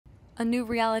A new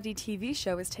reality TV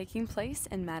show is taking place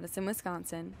in Madison,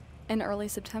 Wisconsin. In early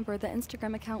September, the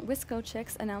Instagram account Wisco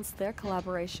Chicks announced their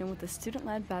collaboration with the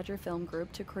student-led Badger Film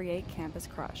Group to create Campus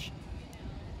Crush.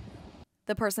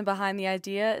 The person behind the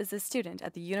idea is a student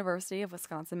at the University of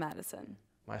Wisconsin-Madison.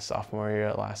 My sophomore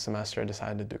year last semester, I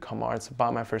decided to do com arts,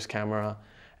 bought my first camera,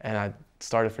 and I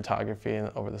started photography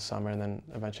over the summer and then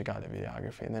eventually got into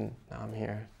videography, and then now I'm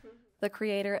here. The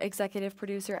creator, executive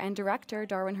producer, and director,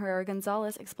 Darwin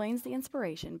Herrera-Gonzalez, explains the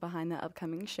inspiration behind the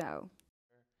upcoming show.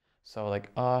 So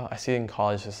I see in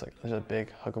college there's a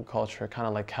big hookup culture, kind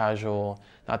of like casual,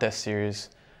 not that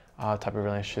serious type of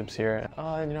relationships here.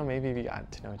 Maybe we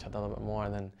got to know each other a little bit more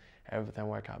and then everything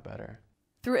work out better.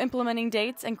 Through implementing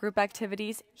dates and group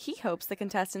activities, he hopes the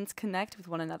contestants connect with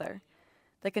one another.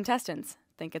 The contestants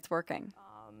think it's working.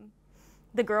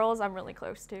 The girls I'm really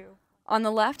close to. On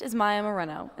the left is Maya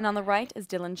Moreno, and on the right is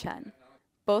Dylan Chen,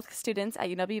 both students at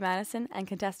UW-Madison and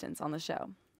contestants on the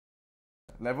show.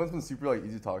 And everyone's been super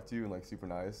easy to talk to and super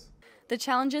nice. The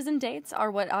challenges and dates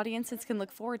are what audiences can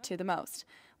look forward to the most,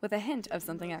 with a hint of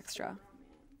something extra.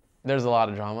 There's a lot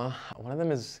of drama. One of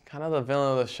them is kind of the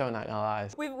villain of the show, not gonna lie.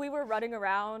 We were running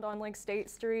around on State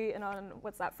Street and on,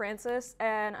 Francis,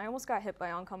 and I almost got hit by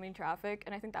oncoming traffic,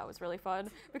 and I think that was really fun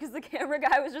because the camera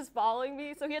guy was just following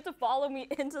me, so he had to follow me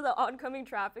into the oncoming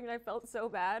traffic, and I felt so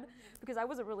bad because I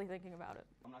wasn't really thinking about it.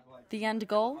 The end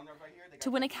goal?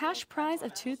 To win a cash prize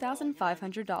of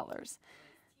 $2,500.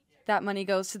 That money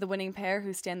goes to the winning pair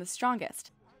who stand the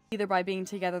strongest, either by being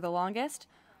together the longest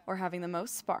or having the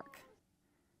most spark.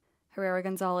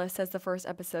 Herrera-Gonzalez says the first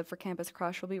episode for Campus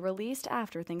Crush will be released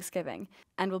after Thanksgiving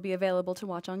and will be available to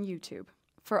watch on YouTube.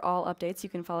 For all updates, you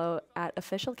can follow at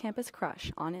Official Campus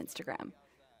Crush on Instagram.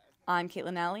 I'm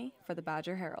Kaitlyn Alley for the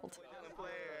Badger Herald.